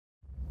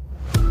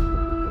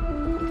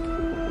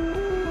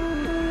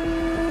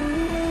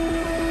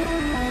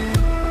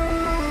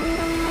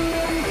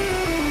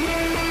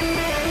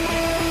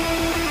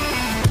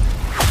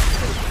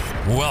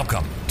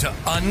Welcome to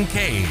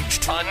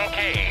Uncaged.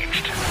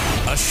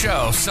 A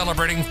show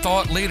celebrating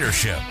thought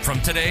leadership from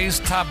today's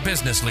top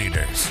business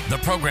leaders. The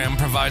program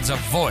provides a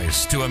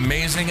voice to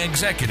amazing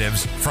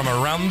executives from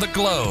around the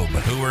globe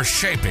who are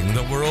shaping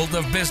the world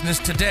of business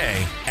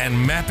today and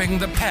mapping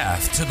the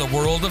path to the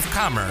world of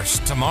commerce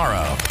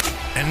tomorrow.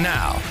 And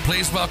now,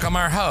 please welcome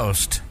our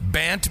host,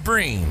 Bant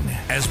Breen,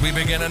 as we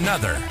begin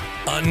another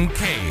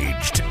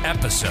Uncaged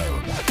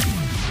episode.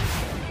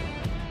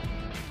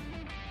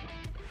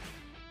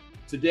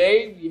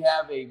 Today, we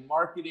have a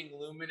marketing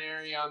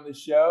luminary on the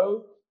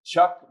show,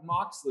 Chuck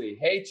Moxley.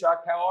 Hey,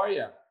 Chuck, how are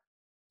you?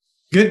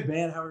 Good,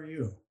 man. How are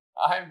you?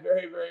 I'm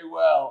very, very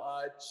well.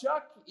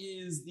 Chuck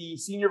is the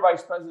Senior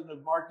Vice President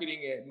of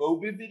Marketing at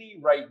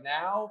Mobivity right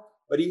now,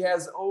 but he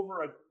has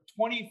over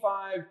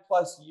 25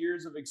 plus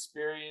years of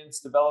experience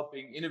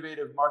developing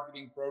innovative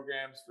marketing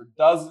programs for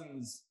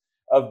dozens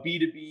of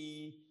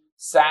B2B,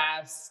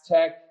 SaaS,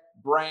 tech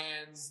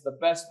brands, the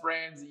best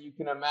brands that you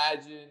can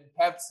imagine,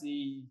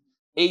 Pepsi,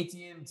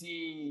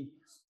 AT&T,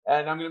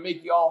 and I'm going to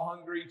make you all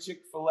hungry,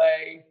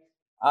 Chick-fil-A.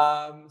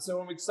 So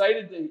I'm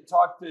excited to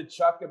talk to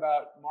Chuck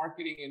about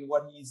marketing and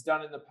what he's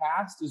done in the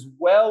past, as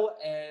well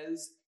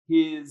as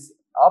his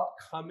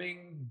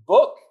upcoming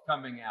book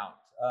coming out,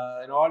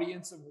 An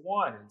Audience of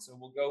One. And so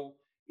we'll go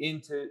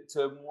into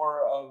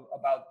more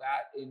about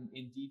that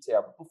in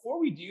detail. But before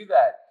we do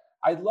that,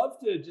 I'd love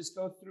to just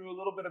go through a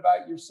little bit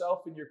about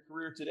yourself and your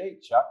career today,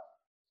 Chuck.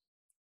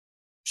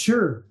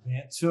 Sure,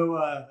 man. So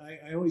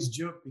I always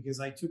joke because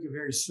I took a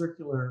very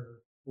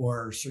circular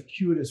or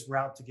circuitous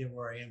route to get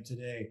where I am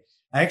today.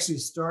 I actually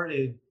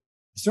started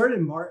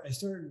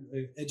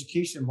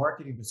education and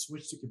marketing, but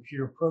switched to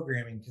computer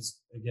programming because,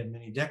 again,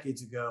 many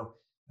decades ago,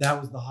 that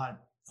was the hot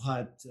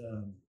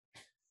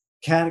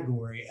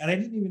category. And I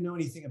didn't even know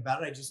anything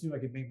about it. I just knew I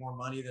could make more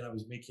money than I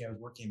was making. I was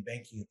working in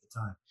banking at the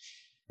time.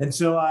 And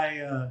so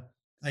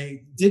I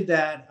did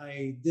that.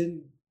 I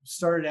then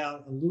started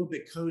out a little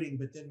bit coding,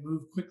 but then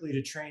moved quickly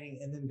to training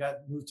and then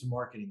moved to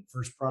marketing,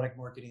 first product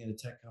marketing at a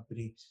tech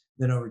company,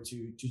 then over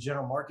to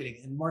general marketing.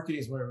 And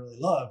marketing is what I really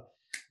love.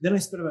 Then I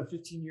spent about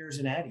 15 years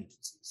in ad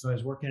agencies. So I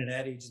was working at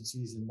ad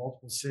agencies in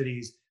multiple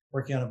cities,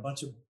 working on a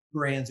bunch of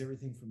brands,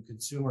 everything from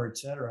consumer, et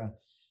cetera.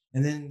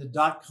 And then the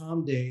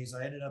dot-com days,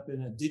 I ended up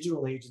in a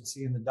digital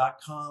agency, and the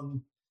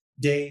dot-com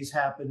days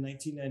happened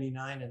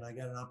 1999, and I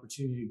got an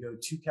opportunity to go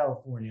to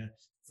California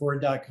for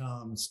a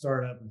dot-com, a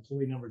startup,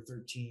 employee number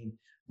 13,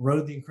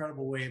 rode the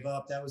incredible wave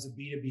up. That was a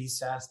B2B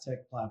SaaS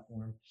tech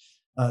platform,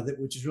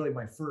 which is really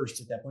my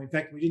first at that point. In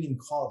fact, we didn't even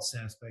call it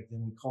SaaS back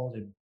then. We called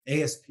it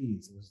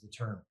ASPs. It was the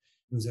term.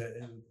 It was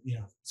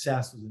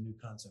SaaS was a new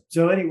concept.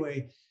 So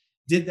anyway,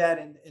 did that.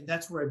 And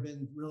that's where I've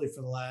been really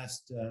for the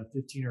last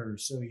 15 or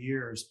so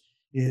years,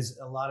 is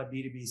a lot of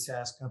B2B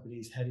SaaS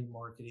companies heading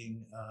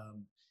marketing.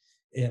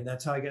 And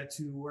that's how I got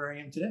to where I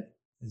am today.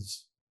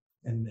 It's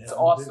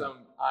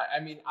awesome.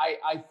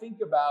 I think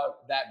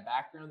about that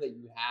background that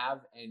you have,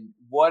 and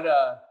what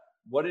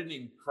an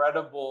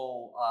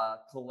incredible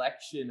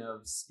collection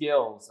of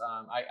skills.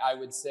 I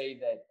would say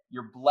that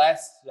you're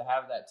blessed to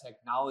have that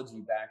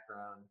technology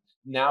background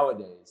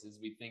nowadays, as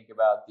we think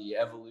about the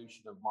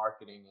evolution of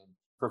marketing and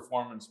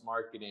performance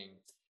marketing,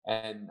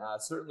 and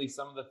certainly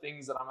some of the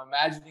things that I'm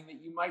imagining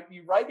that you might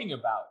be writing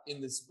about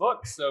in this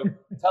book. So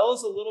tell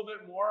us a little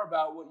bit more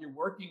about what you're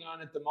working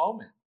on at the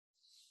moment.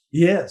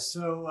 Yes.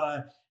 So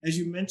as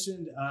you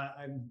mentioned,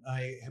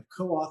 I have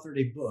co-authored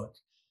a book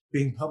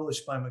being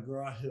published by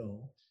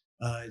McGraw-Hill.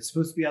 It's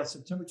supposed to be out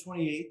September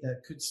 28th.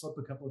 That could slip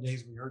a couple of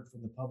days. We heard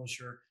from the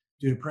publisher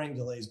due to printing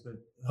delays, but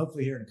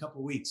hopefully here in a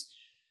couple of weeks.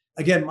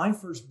 Again, my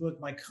first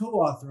book, my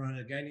co-author on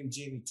it, a guy named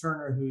Jamie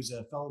Turner, who's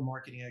a fellow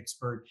marketing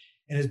expert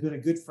and has been a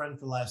good friend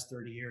for the last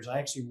 30 years. I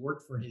actually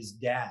worked for his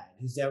dad.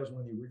 His dad was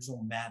one of the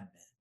original Mad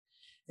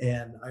Men.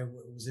 And I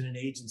was in an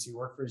agency,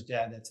 worked for his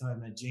dad at that time,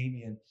 met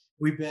Jamie, and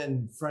we've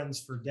been friends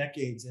for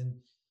decades.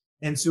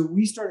 And so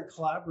we started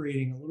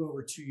collaborating a little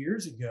over 2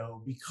 years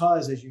ago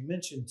because, as you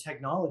mentioned,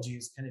 technology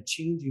is kind of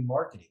changing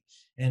marketing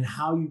and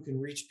how you can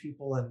reach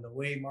people and the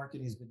way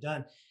marketing has been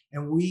done.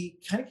 And we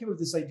kind of came up with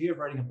this idea of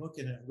writing a book.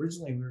 And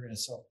originally we were going to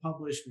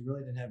self-publish. We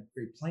really didn't have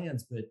great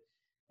plans, but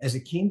as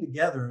it came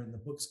together, and the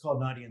book's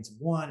called An Audience of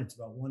One, it's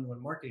about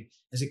one-to-one marketing.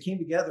 As it came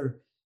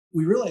together,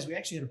 we realized we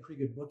actually had a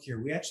pretty good book here.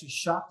 We actually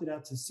shopped it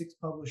out to 6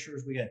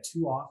 publishers. We got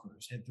 2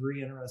 offers, had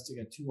 3 interested,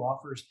 got 2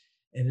 offers,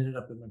 and ended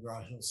up at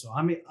McGraw-Hill. So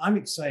I'm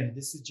excited.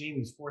 This is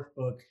Jamie's 4th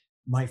book,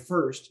 my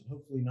first,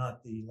 hopefully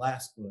not the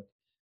last book,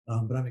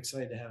 but I'm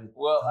excited to have it.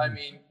 Well, I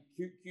mean,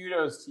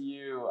 kudos to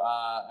you.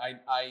 I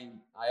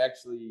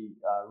actually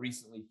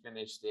recently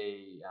finished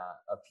a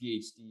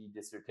PhD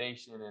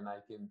dissertation, and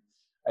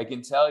I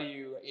can tell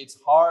you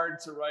it's hard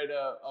to write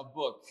a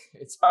book.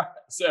 It's hard.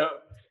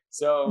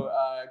 So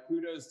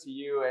kudos to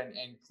you,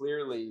 and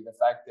clearly the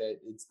fact that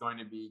it's going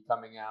to be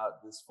coming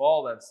out this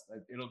fall,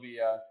 it'll be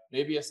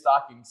maybe a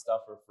stocking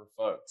stuffer for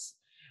folks.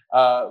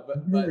 But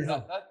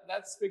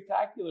that's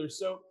spectacular.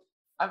 So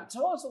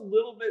tell us a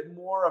little bit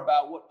more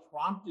about what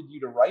prompted you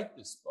to write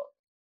this book.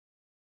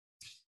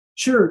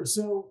 Sure.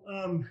 So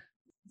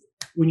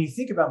when you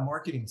think about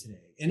marketing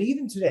today, and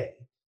even today,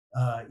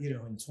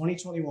 in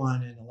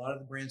 2021, and a lot of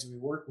the brands that we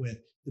work with,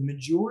 the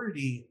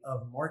majority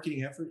of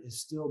marketing effort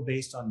is still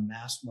based on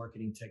mass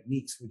marketing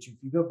techniques, which if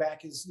you go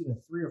back is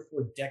 3 or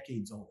 4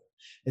 decades old.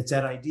 It's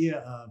that idea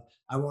of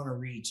I want to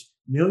reach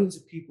millions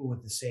of people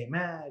with the same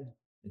ad,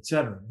 et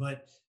cetera.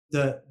 But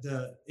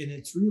and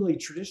it's really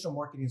traditional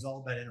marketing is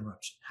all about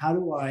interruption. How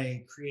do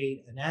I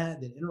create an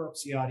ad that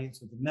interrupts the audience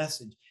with a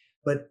message?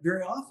 But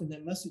very often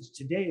that message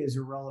today is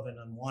irrelevant,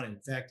 unwanted. In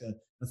fact,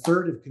 a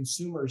third of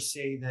consumers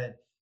say that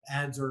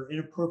ads are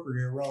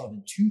inappropriate or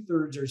irrelevant.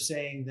 2/3 are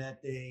saying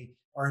that they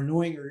are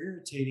annoying or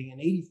irritating, and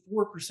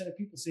 84% of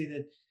people say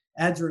that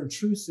ads are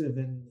intrusive,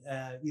 and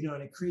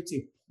and it creates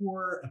a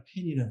poor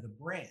opinion of the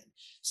brand.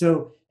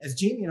 So as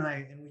Jamie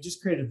and we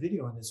just created a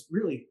video on this,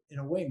 really, in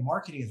a way,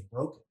 marketing is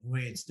broken the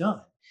way it's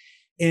done.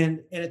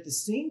 And at the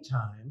same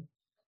time,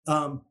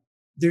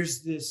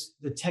 there's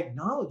the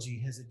technology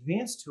has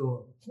advanced to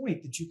a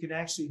point that you can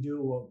actually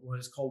do what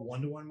is called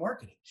one-to-one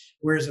marketing.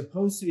 Whereas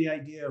opposed to the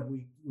idea of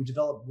we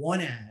develop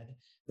one ad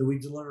that we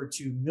deliver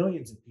to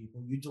millions of people,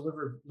 you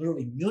deliver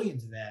literally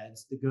millions of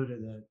ads that go to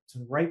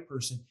the right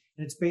person.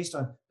 And it's based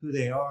on who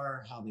they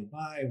are, how they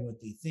buy,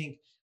 what they think.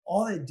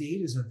 All that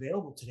data is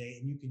available today,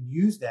 and you can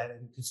use that,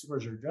 and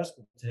consumers are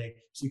addressable today.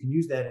 So you can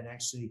use that and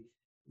actually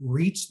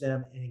reach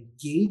them and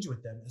engage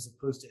with them as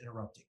opposed to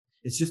interrupting.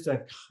 It's just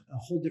a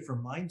whole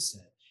different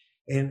mindset.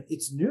 And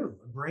it's new.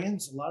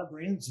 A lot of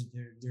brands,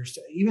 there's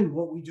even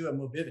what we do at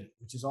Mobivity,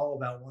 which is all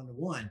about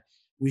one-to-one.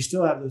 We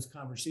still have those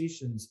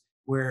conversations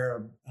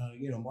where,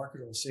 a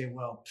marketer will say,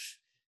 well,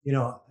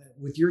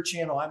 with your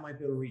channel, I might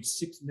be able to reach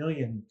 6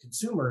 million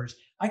consumers.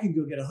 I can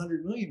go get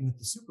 100 million with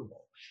the Super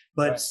Bowl.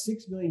 But right.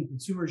 6 million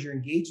consumers you're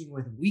engaging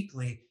with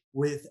weekly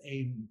with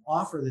an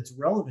offer that's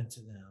relevant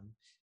to them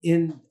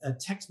in a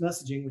text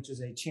messaging, which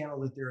is a channel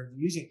that they're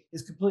using,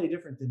 is completely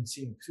different than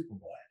seeing a Super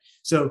Bowl ad.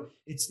 So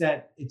it's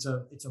a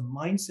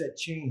mindset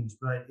change,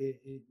 but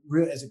it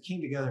really, as it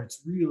came together,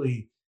 it's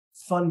really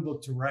fun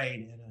book to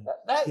write.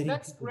 And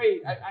that's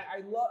great.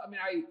 I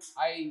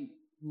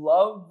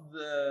love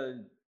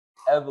the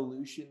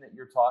evolution that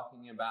you're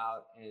talking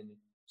about, and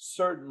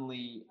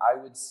certainly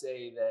I would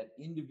say that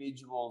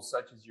individuals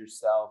such as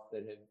yourself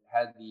that have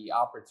had the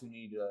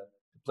opportunity to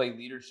play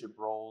leadership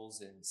roles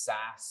in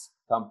SaaS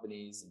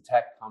companies and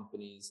tech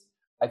companies,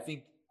 I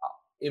think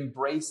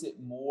embrace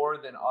it more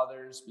than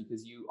others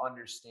because you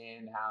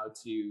understand how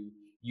to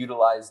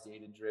utilize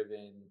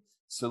data-driven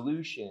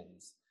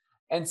solutions.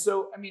 And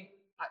so,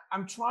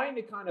 I'm trying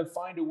to kind of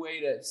find a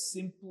way to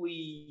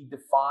simply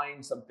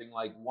define something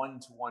like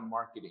one-to-one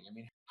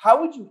marketing.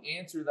 How would you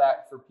answer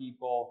that for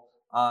people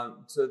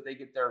so that they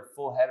get their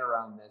full head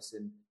around this,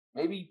 and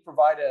maybe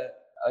provide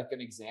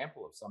an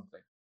example of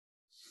something?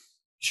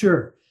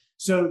 Sure.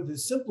 So the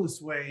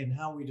simplest way and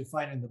how we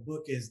define it in the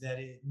book is that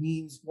it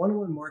means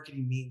one-to-one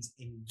marketing means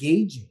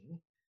engaging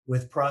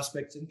with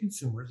prospects and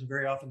consumers. And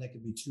very often that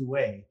can be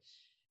two-way.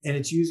 And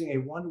it's using a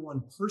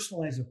one-to-one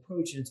personalized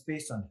approach. And it's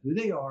based on who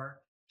they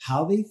are,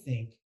 how they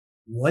think,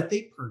 what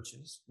they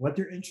purchase, what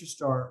their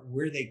interests are,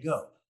 where they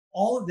go.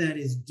 All of that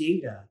is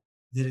data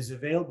that is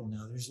available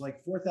now. There's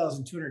like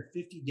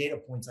 4,250 data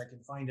points I can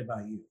find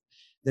about you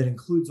that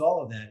includes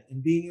all of that.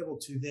 And being able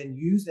to then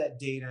use that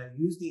data,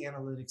 use the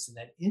analytics and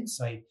that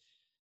insight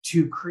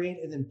to create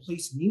and then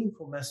place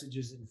meaningful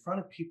messages in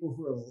front of people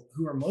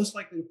who are most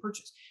likely to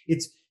purchase.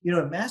 It's,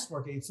 in mass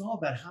marketing, it's all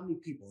about how many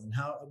people and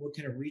what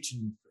kind of reach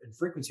and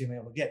frequency I'm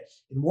able to get.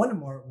 In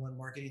one-to-one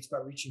marketing, it's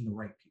about reaching the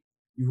right people.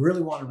 You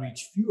really want to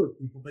reach fewer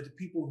people, but the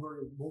people who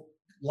are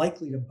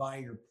likely to buy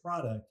your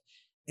product,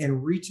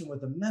 and reach them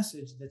with a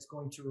message they're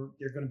going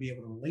to be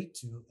able to relate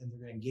to, and they're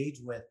going to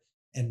engage with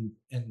and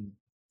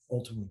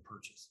ultimately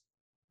purchase.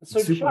 So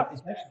Chuck,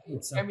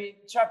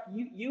 Chuck,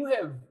 you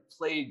have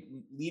played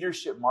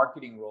leadership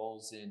marketing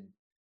roles in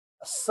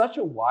such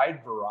a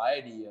wide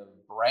variety of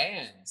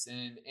brands,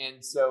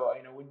 and so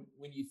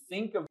when you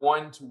think of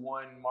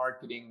one-to-one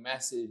marketing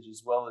message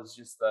as well as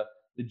just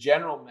the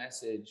general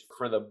message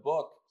for the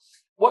book,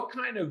 what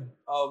kind of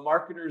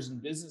marketers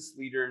and business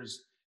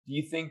leaders do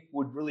you think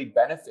would really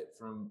benefit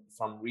from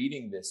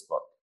reading this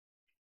book?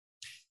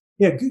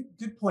 Yeah,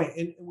 good point.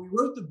 And we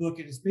wrote the book,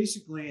 and it's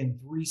basically in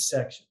 3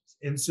 sections.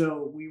 And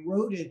so we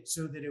wrote it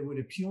so that it would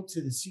appeal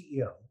to the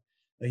CEO,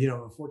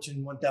 a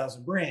Fortune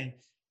 1000 brand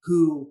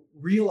who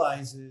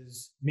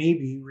realizes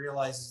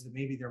that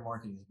maybe their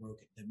marketing is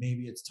broken, that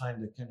maybe it's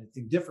time to kind of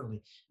think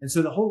differently. And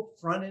so the whole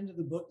front end of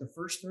the book, the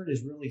first third,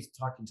 is really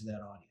talking to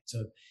that audience.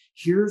 So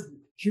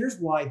here's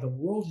why the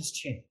world has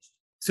changed.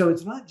 So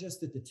it's not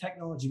just that the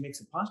technology makes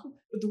it possible,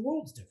 but the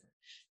world's different.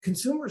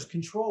 Consumers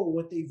control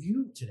what they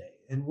view today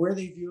and where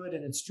they view it,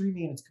 and it's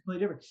streaming, and it's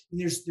completely different. And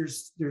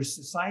there's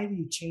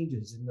society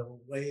changes in the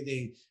way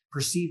they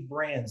perceive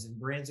brands and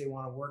brands they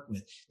want to work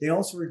with. They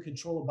also are in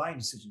control of buying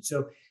decisions.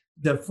 So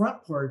the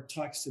front part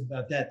talks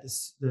about that.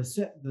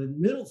 The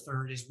middle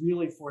third is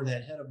really for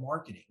that head of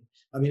marketing.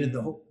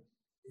 The whole,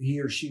 he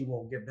or she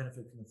will get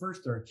benefit from the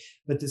first third,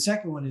 but the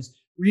second one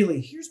is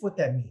really, here's what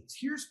that means.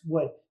 Here's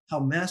how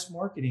mass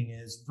marketing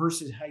is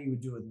versus how you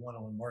would do it with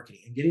one-on-one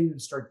marketing, and getting them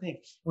to start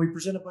thinking. And we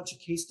present a bunch of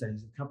case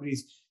studies of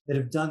companies that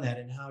have done that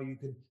and how you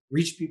could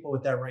reach people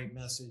with that right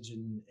message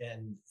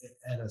and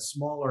at a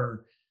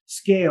smaller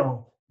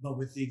scale, but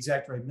with the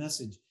exact right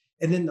message.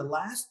 And then the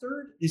last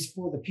third is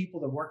for the people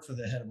that work for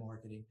the head of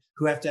marketing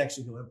who have to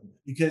actually go implement,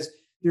 because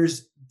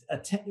there's a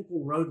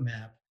technical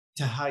roadmap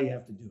to how you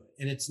have to do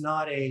it. And it's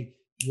not a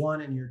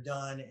one and you're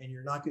done, and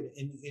you're not going to,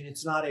 and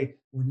it's not a,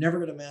 we're never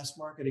going to mass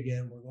market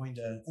again, we're going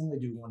to only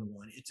do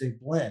one-to-one. It's a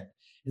blend.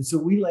 And so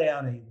we lay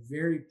out a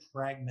very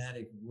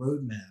pragmatic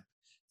roadmap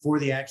for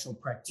the actual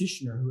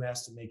practitioner who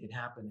has to make it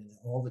happen, and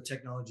all the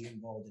technology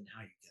involved in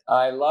how you get it.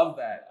 I love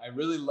that. I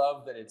really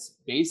love that it's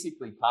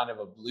basically kind of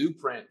a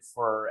blueprint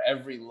for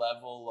every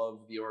level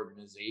of the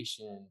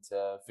organization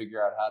to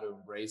figure out how to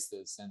embrace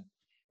this.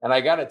 And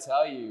I got to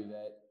tell you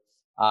that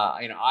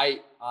I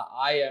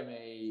am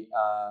a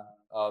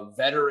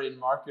veteran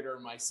marketer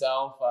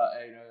myself.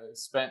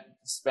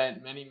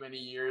 Spent many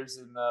years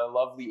in the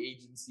lovely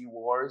agency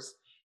wars.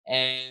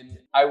 And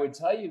I would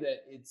tell you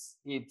that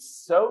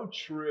it's so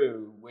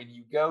true. When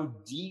you go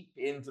deep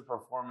into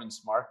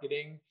performance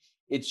marketing,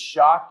 it's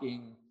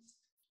shocking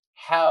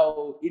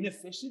how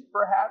inefficient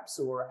perhaps,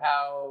 or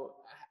how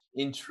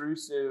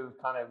intrusive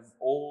kind of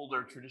old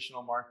or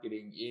traditional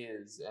marketing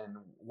is and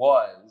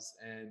was,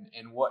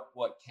 and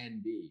what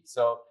can be.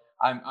 So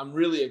I'm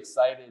really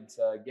excited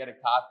to get a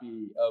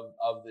copy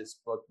of this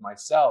book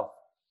myself.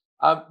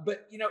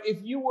 But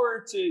if you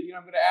were to,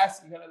 I'm going to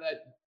ask you kind of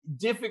that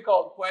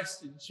difficult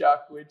question,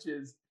 Chuck, which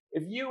is,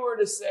 if you were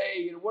to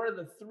say, what are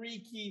the 3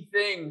 key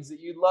things that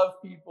you'd love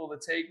people to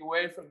take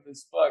away from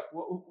this book,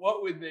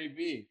 what would they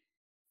be?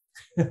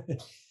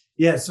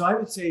 Yeah, so I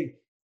would say,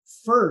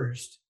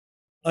 first,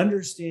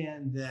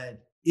 understand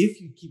that if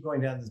you keep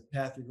going down this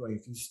path you're going,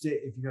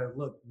 if you go,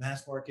 look,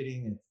 mass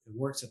marketing, and it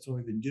works, that's what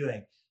we've been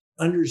doing,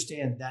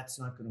 understand that's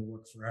not going to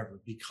work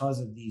forever because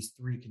of these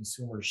 3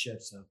 consumer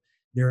shifts of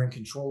they're in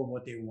control of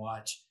what they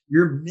watch.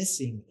 You're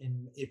missing,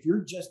 and if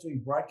you're just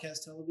doing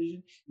broadcast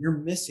television, you're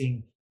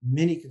missing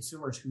many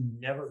consumers who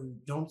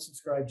don't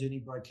subscribe to any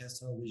broadcast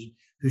television,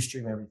 who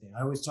stream everything.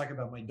 I always talk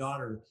about my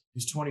daughter,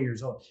 who's 20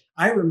 years old.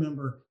 I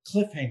remember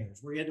cliffhangers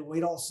where you had to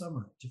wait all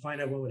summer to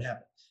find out what would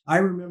happen. I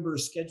remember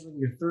scheduling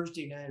your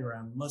Thursday night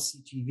around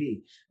must-see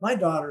TV. My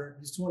daughter,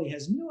 who's 20,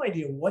 has no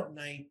idea what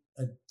night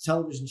a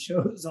television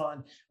show is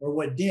on or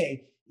what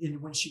day. And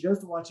when she goes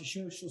to watch a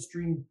show, she'll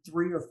stream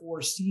 3 or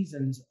 4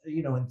 seasons,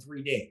 in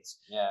 3 days.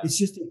 Yeah. It's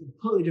just a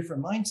completely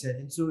different mindset.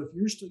 And so if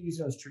you're still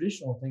using those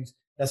traditional things,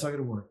 that's not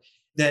going to work.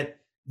 That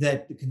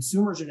the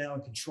consumers are now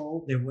in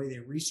control. The way they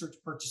research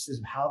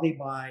purchases, how they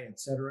buy, et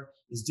cetera,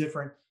 is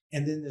different.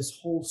 And then this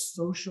whole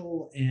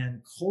social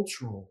and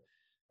cultural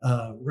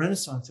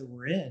renaissance that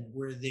we're in,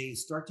 where they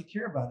start to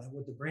care about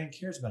what the brand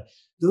cares about.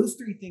 Those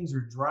 3 things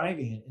are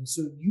driving it. And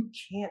so you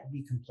can't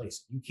be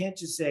complacent. You can't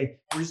just say,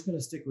 we're just going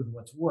to stick with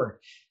what's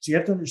worked. So you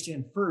have to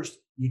understand, first,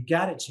 you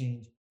got to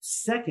change.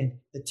 Second,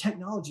 the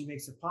technology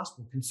makes it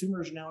possible.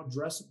 Consumers are now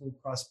addressable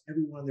across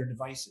every one of their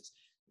devices.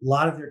 A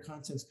lot of their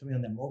content's coming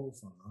on that mobile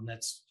phone,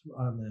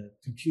 on the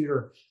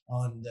computer,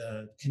 on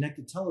the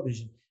connected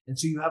television. And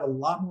so you have a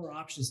lot more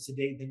options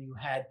today than you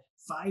had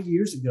 5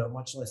 years ago,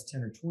 much less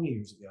 10 or 20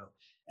 years ago.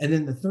 And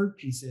then the third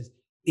piece is,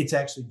 it's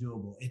actually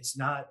doable. It's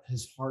not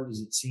as hard as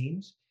it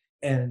seems.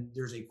 And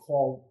there's a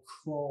crawl,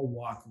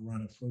 walk,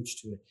 run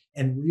approach to it.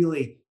 And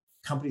really,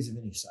 companies of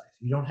any size.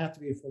 You don't have to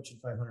be a Fortune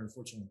 500 or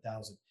Fortune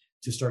 1000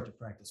 to start to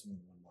practice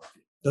one-on-one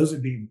marketing. Those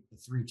would be the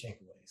 3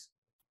 takeaways.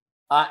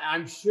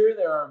 I'm sure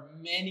there are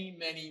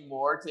many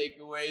more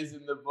takeaways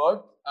in the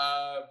book,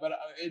 but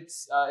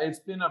it's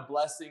been a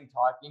blessing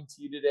talking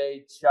to you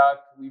today, Chuck.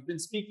 We've been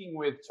speaking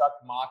with Chuck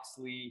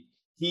Moxley.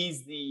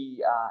 He's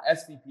the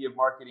SVP of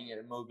marketing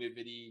at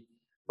Mobivity,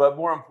 but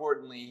more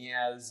importantly, he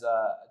has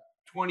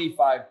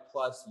 25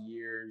 plus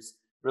years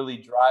really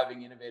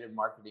driving innovative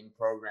marketing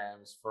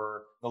programs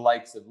for the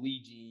likes of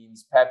Lee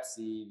Jeans,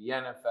 Pepsi, the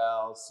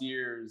NFL,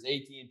 Sears,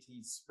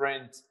 AT&T,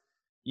 Sprint.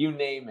 You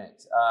name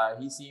it.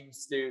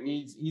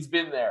 He's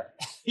been there.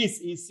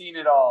 he's seen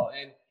it all.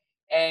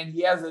 And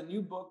he has a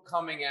new book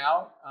coming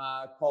out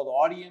called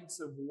Audience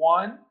of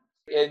One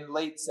in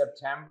late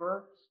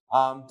September.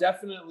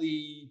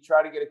 Definitely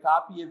try to get a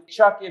copy of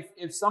Chuck.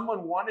 If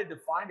someone wanted to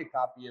find a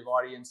copy of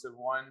Audience of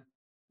One,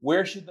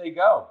 where should they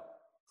go?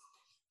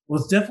 Well,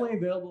 it's definitely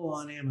available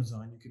on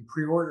Amazon. You can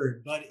pre-order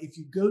it. But if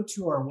you go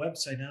to our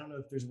website, I don't know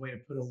if there's a way to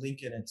put a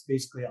link in it. It's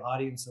basically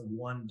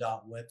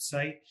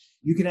audienceofone.website.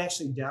 You can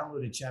actually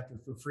download a chapter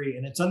for free,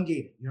 and it's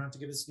ungated. You don't have to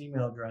give us an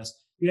email address.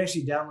 You can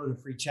actually download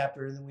a free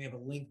chapter, and then we have a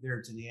link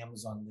there to the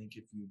Amazon link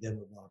if you then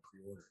would want to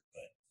pre-order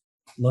it.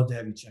 But love to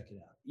have you check it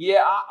out.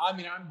 Yeah, I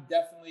mean, I'm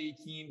definitely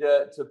keen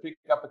to pick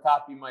up a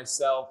copy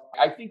myself.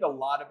 I think a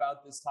lot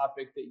about this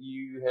topic that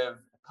you have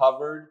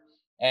covered,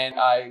 and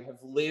I have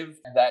lived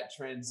that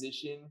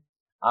transition.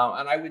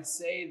 And I would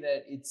say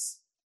that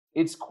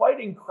it's quite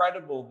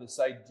incredible, this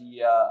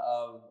idea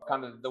of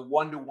kind of the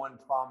one-to-one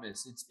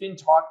promise. It's been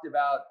talked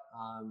about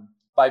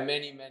by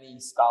many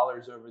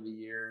scholars over the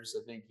years.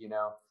 I think,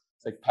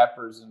 it's like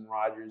Peppers and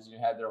Rogers, you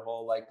had their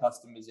whole like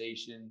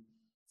customization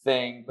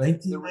thing. But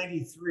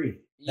 1993.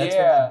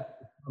 Yeah.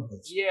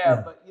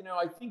 But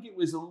I think it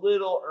was a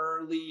little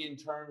early in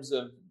terms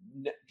of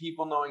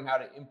people knowing how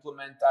to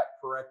implement that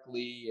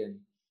correctly,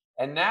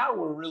 and now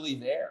we're really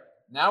there.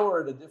 Now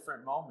we're at a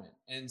different moment,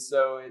 and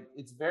so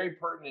it's very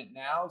pertinent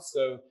now.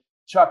 So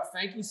Chuck,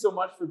 thank you so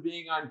much for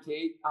being on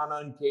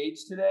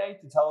Uncaged today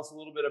to tell us a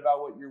little bit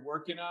about what you're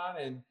working on,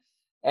 and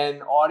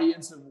an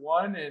audience of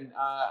one, and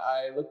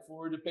I look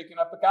forward to picking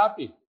up a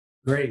copy.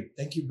 Great.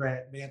 Thank you,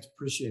 Vance.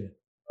 Appreciate it.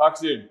 Talk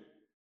soon.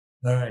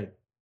 All right.